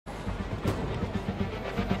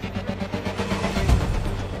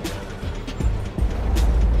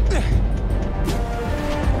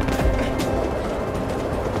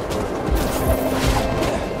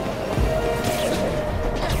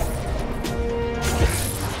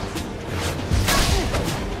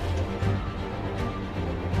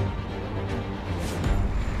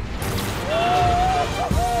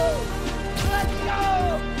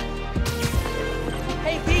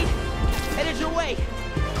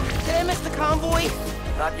convoy?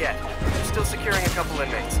 Not yet. We're still securing a couple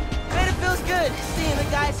inmates. Bet it feels good, seeing the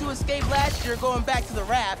guys who escaped last year going back to the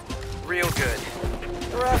raft. Real good.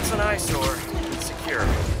 The raft's an eyesore. It's secure.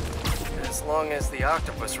 As long as the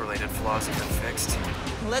octopus-related flaws have been fixed.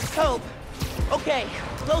 Let's hope. Okay,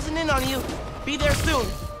 closing in on you. Be there soon.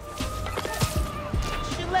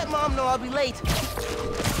 Should let Mom know I'll be late.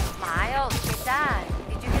 Miles, ¿qué tal?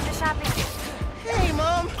 Did you get the shopping? Hey,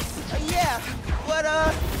 Mom. Yeah, but,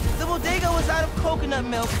 the bodega was out of coconut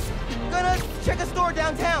milk. Gonna check a store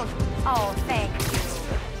downtown. Oh, thank you.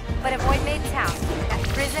 But avoid Midtown. That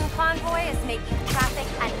prison convoy is making traffic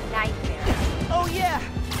a nightmare. Oh, yeah.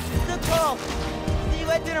 Good call. See you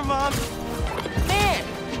at dinner, Mom. Man,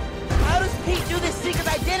 how does Pete do this secret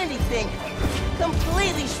identity thing?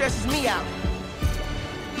 Completely stresses me out.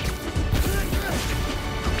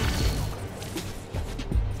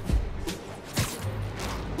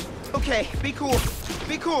 Okay, be cool.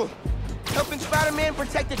 Be cool. Helping Spider-Man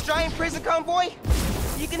protect a giant prison convoy?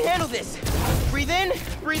 You can handle this. Breathe in,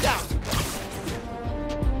 breathe out.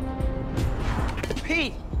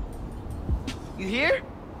 Pete! You here?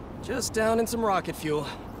 Just down in some rocket fuel.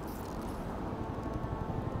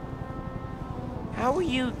 How are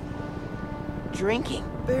you... drinking?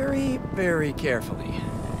 Very, very carefully.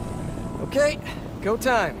 Okay, go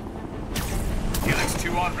time. Helix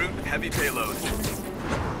 2 en route with heavy payload.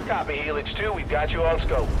 Copy, Helix 2. We've got you on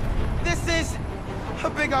scope. This is a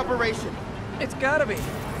big operation. It's gotta be.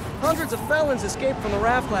 Hundreds of felons escaped from the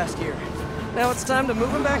raft last year. Now it's time to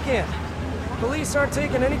move them back in. Police aren't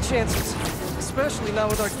taking any chances, especially not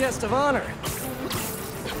with our guest of honor.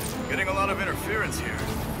 Getting a lot of interference here.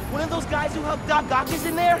 One of those guys who helped Doc Ock is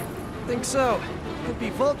in there? Think so. Could be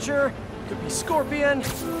Vulture, could be Scorpion,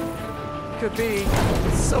 could be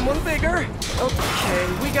someone bigger. Okay,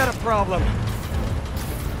 we got a problem.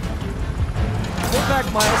 Hold back,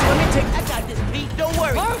 Miles. Let me take... I got this, Pete. Don't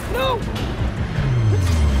worry. Oh, no!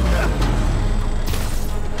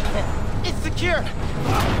 It's secure.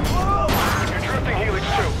 You're drifting, Helix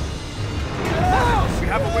 2. We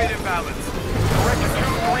have a weight imbalance. Corrected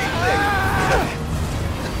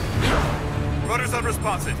 236. Rudder's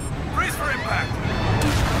unresponsive. Brace for impact.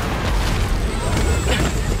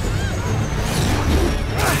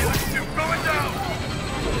 Helix 2 going down.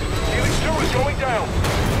 Helix 2 is going down.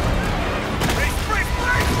 Brace, brace,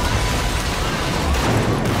 brace!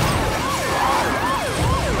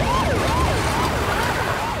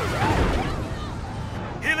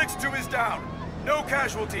 Helix 2 is down. No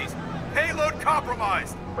casualties. Payload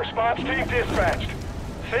compromised. Response team dispatched.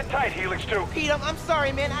 Sit tight, Helix 2. Pete, I'm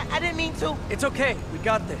sorry, man. I didn't mean to. It's okay. We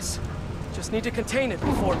got this. Just need to contain it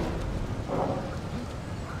before...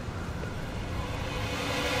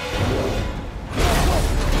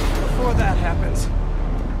 Before that happens.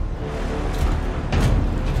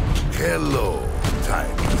 Hello,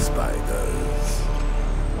 tiny spiders.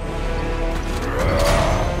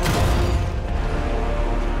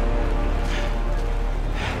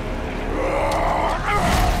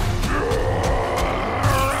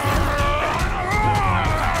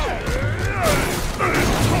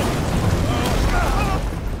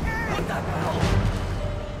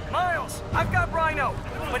 Miles, I've got Rhino,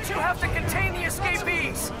 but you have to contain the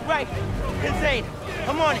escapees. Right. Insane.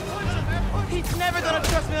 I'm on it. Pete's never gonna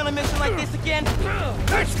trust me on a mission like this again.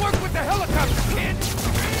 Nice work with the helicopter, kid.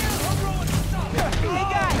 Hey,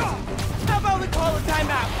 guys. How about we call a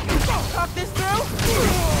timeout? Talk this through?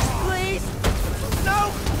 Please?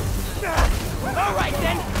 No? All right,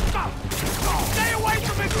 then. Stay away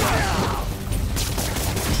from it!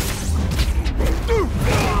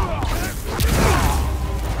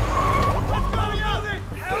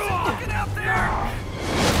 How's it looking out there?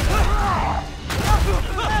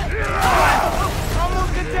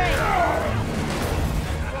 Almost contained.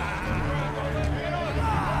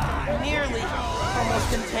 Nearly almost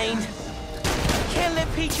contained. Can't let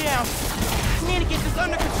Pete down. Need to get this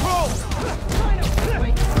under control.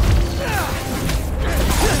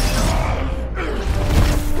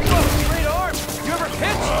 Great arm! You ever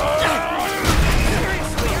pitch?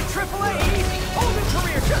 Seriously, you're AAA easy. Golden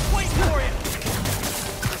career, just wait for it.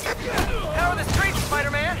 How are the streets,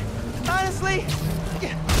 Spider-Man? Honestly,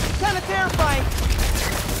 kind of terrifying.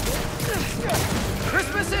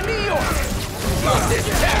 Christmas in New York! Look this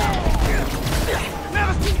town!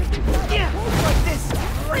 Never seen like this.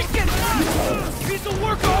 Freaking! He's a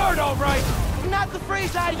work hard, all right. Not the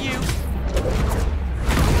phrase I use.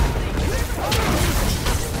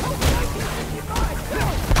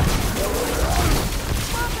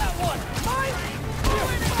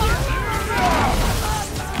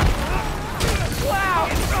 Wow!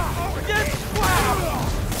 Just wow!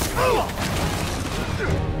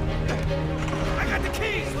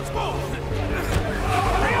 LTs, let's move!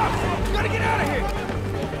 Hurry up! We gotta get out of here!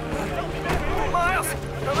 Miles,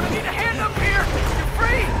 I'm gonna need a hand up here! You're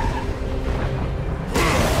free!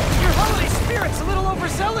 Your holy spirit's a little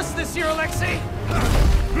overzealous this year, Alexei!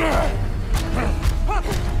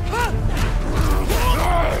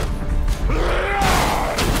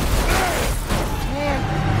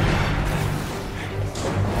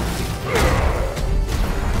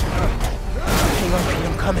 Hang on, Pete,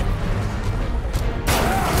 I'm coming.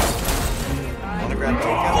 Wanna grab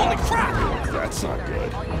takeout? Holy crap! That's not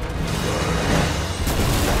good.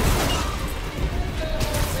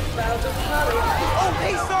 Oh,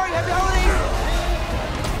 hey, sorry, happy holidays!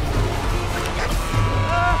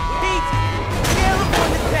 Pete! Scale of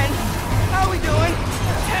 1 to 10. How we doing?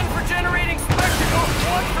 10 for generating spectacle,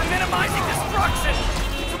 1 for minimizing destruction.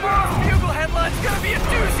 Tomorrow's Bugle headline's gonna be a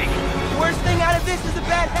doozy. Worst thing out of this is a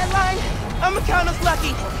bad headline. I'ma count us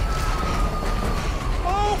lucky.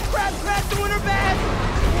 Oh, crap, doing her bad.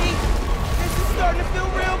 Pete, this is starting to feel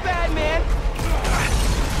real bad, man.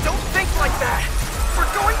 Don't think like that. We're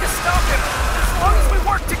going to stop him, as long as we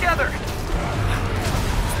work together.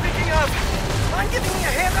 Speaking of, mind giving me a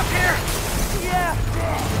hand up here? Yeah,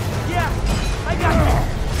 I got this.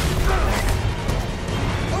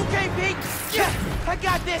 Okay, Pete. Yeah, I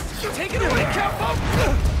got this. Take it away, Capo!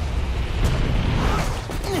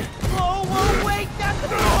 Whoa, wait, that's the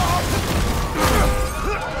ball.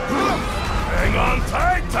 Hang on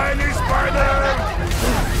tight, tiny spider!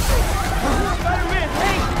 Spider-Man,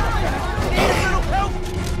 hey! Need a little help?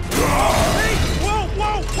 Hey, whoa!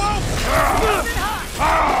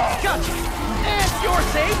 Gotcha. And you're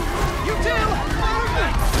safe. You too.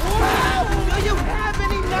 Wow! Do you have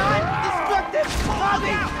any non-destructive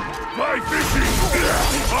clothing? Fly fishing!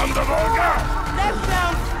 On the Volga! That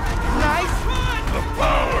sounds nice. The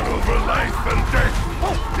power over life and death!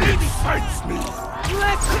 Oh, baby. Excites me!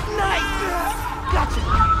 Let's ignite. Gotcha.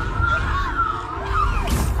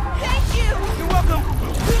 Thank you. You're welcome.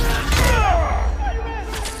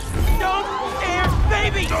 Don't scare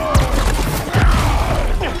baby.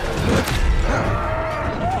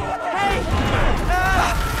 Hey,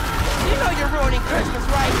 you know you're ruining Christmas,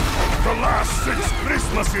 right? The last 6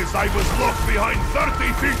 Christmases I was locked behind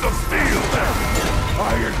 30 feet of steel!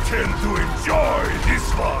 I intend to enjoy this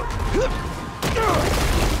one!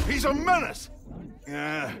 He's a menace!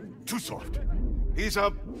 Too soft. He's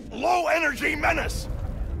a low-energy menace!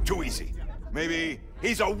 Too easy. Maybe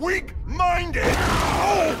he's a weak-minded...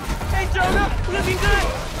 Oh! Hey, Jonah, looking good.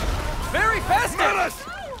 Very festive! Menace!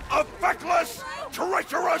 A feckless,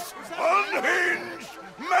 treacherous, unhinged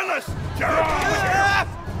menace! Ah!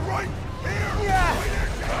 Right here! Yeah.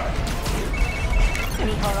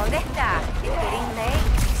 Mijo, ¿dónde está? It's getting late.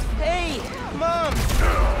 Hey, Mom.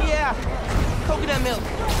 Yeah, coconut milk.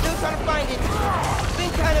 Still trying to find it. Been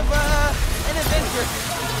kind of, an adventure.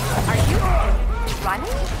 Are you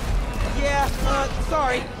running? Yeah,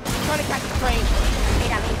 sorry. Trying to catch the train.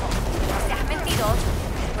 Mira, mijo, no seas mentiroso.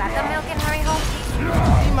 Grab the milk and hurry home,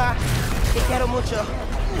 please. Sí, Ma. Te quiero mucho.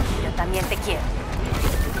 Yo también te quiero.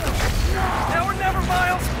 Now or never,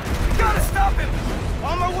 Miles! We gotta stop him!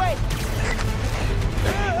 On my way.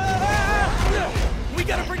 We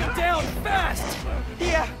gotta bring him down, fast!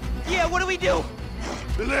 Yeah, what do we do?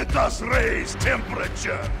 Let us raise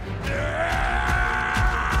temperature!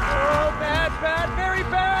 Oh, bad, very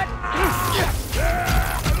bad!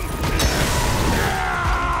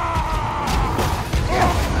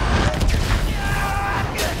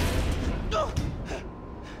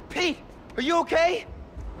 Pete, are you okay?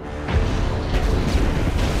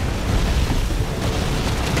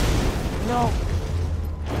 No.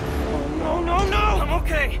 Oh, no! I'm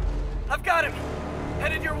okay. I've got him.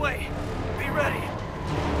 Headed your way. Be ready.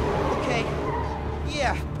 Okay.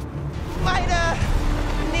 Yeah. Might,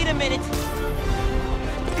 need a minute.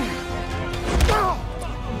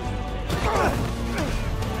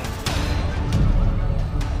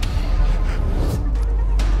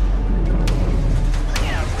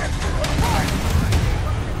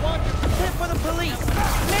 Tip for the police.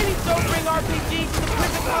 Maybe don't bring RPGs to the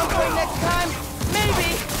prison convoy next time.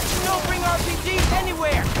 Maybe don't bring RPGs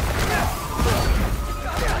anywhere.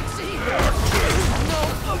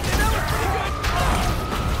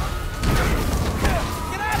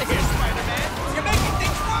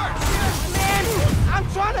 Man, I'm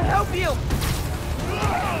trying to help you.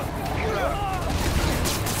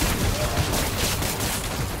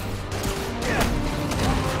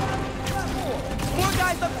 More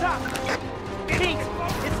guys up top. Pete,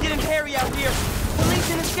 it's getting hairy out here. Police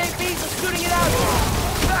and escapees are shooting it out.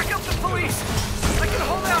 Back up the police! I can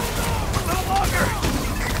hold out a little longer!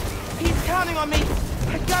 He's counting on me.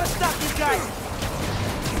 I gotta stop these guys.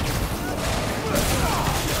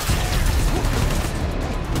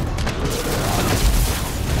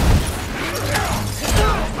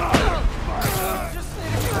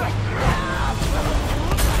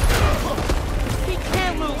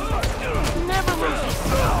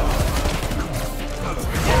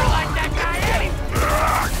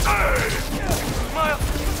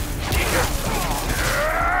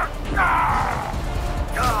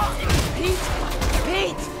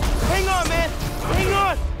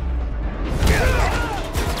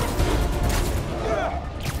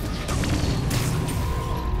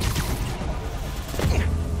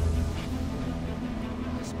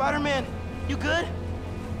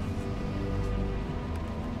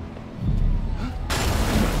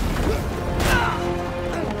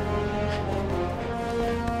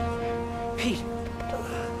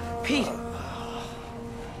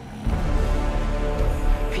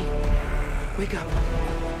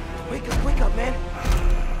 Wake up, man.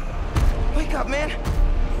 Wake up, man.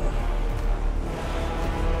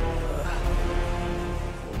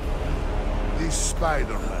 This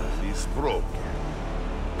Spider-Man is broken.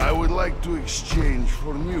 I would like to exchange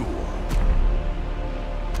for new one.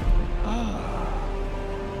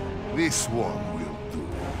 This one will do.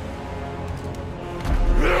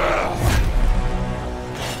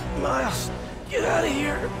 Miles, get out of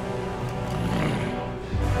here.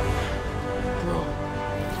 Bro.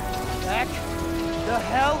 Back? The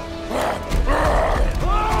hell?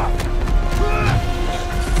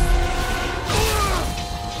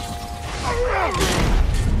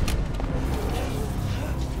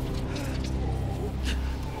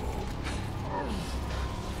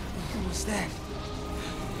 What was that?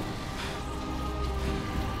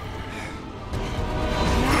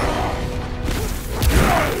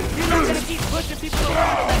 You're not gonna keep pushing people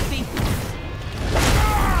around, Alexi!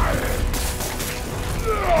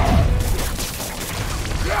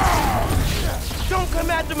 Don't come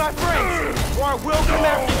after my friends, or I will come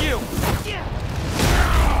after you!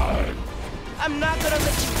 I'm not gonna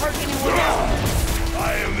let you hurt anyone else!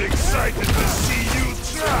 I am excited to see you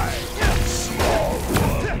try, small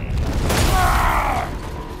one.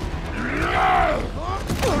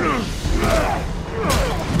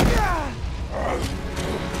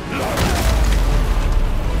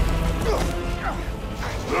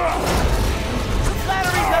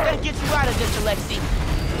 Flattery's not gonna get you out of this, Alexi.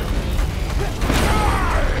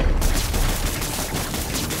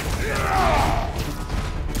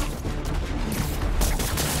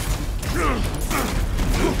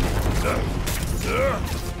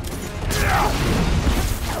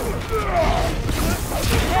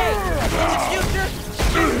 Hey, in the future, just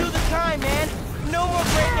do the time, man. No more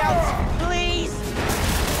breakouts, please.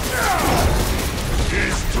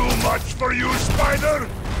 Is too much for you, Spider?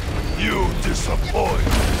 You disappoint.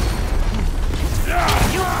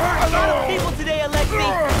 You hurt a lot of people today,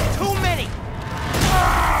 Alexi. Too many.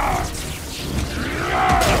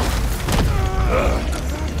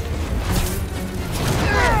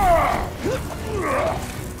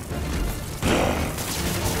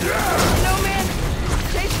 No, man.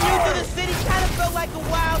 Chasing you through the city kind of felt like a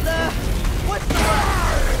wild, what's the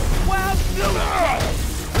word? Wild goose.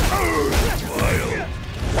 Wild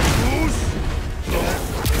goose?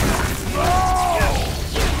 No!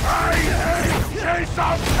 I hate chase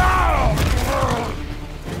up now!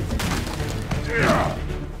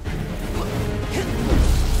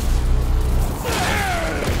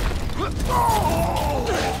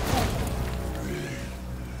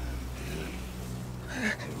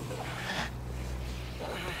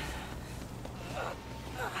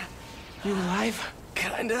 You alive?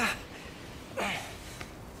 Kinda.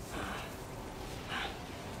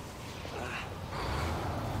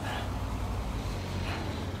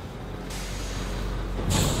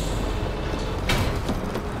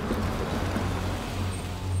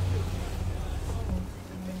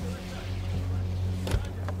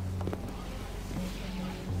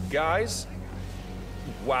 Guys?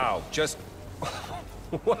 Wow, just...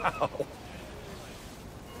 wow.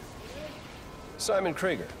 Simon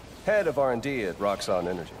Krieger, head of R&D at Roxxon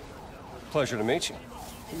Energy. Pleasure to meet you.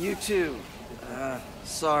 You too.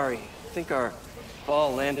 Sorry. I think our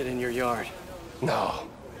ball landed in your yard. No,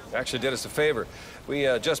 actually did us a favor. We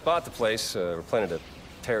just bought the place. We're planning to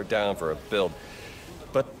tear it down for a build.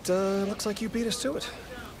 But looks like you beat us to it.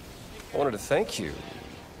 I wanted to thank you,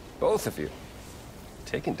 both of you.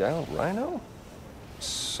 Taking down Rhino?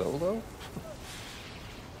 Solo?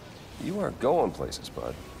 You are going places,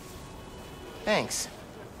 bud. Thanks.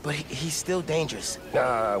 But he's still dangerous.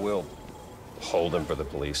 Nah, we'll hold him for the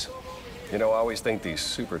police. You know, I always think these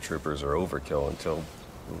super troopers are overkill until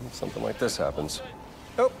something like this happens.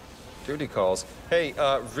 Oh, duty calls. Hey,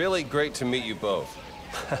 really great to meet you both.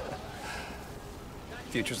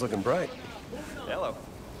 Future's looking bright. Hello.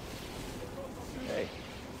 Hey.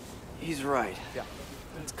 He's right. Yeah.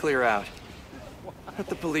 Let's clear out. Let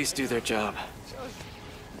the police do their job.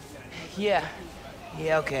 Yeah.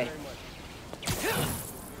 Yeah, okay.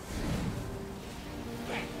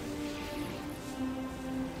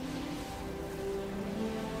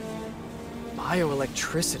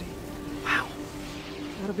 Bioelectricity. Wow.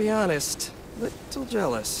 Gotta be honest, little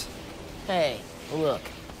jealous. Hey, look.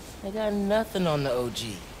 I got nothing on the OG.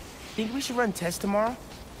 Think we should run tests tomorrow?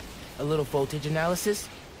 A little voltage analysis?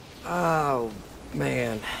 Oh,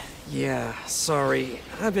 man. Yeah, sorry.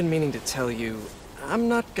 I've been meaning to tell you, I'm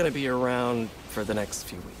not gonna be around for the next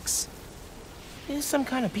few weeks. Is this some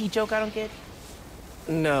kind of pee joke I don't get?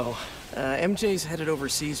 No. MJ's headed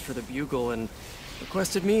overseas for the Bugle and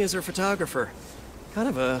requested me as her photographer. Kind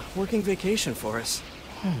of a working vacation for us.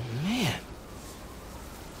 Man.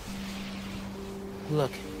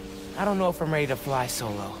 Look, I don't know if I'm ready to fly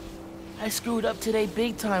solo. I screwed up today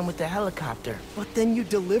big time with the helicopter. But then you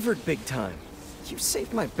delivered big time. You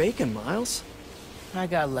saved my bacon, Miles. I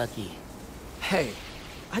got lucky. Hey,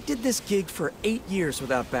 I did this gig for 8 years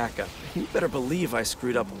without backup. You better believe I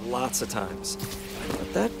screwed up lots of times.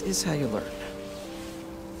 But that is how you learn.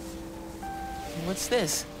 What's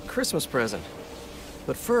this? Christmas present.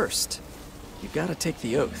 But first, you gotta take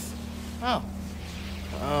the oath. Oh.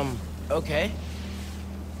 Okay.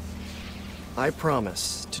 I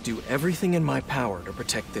promise to do everything in my power to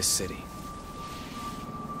protect this city.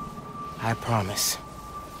 I promise.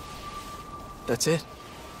 That's it?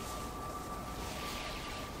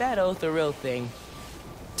 That oath a real thing.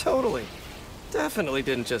 Totally. Definitely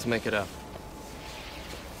didn't just make it up.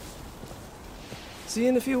 See you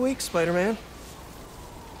in a few weeks, Spider-Man.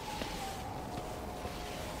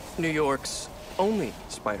 New York's only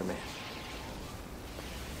Spider-Man.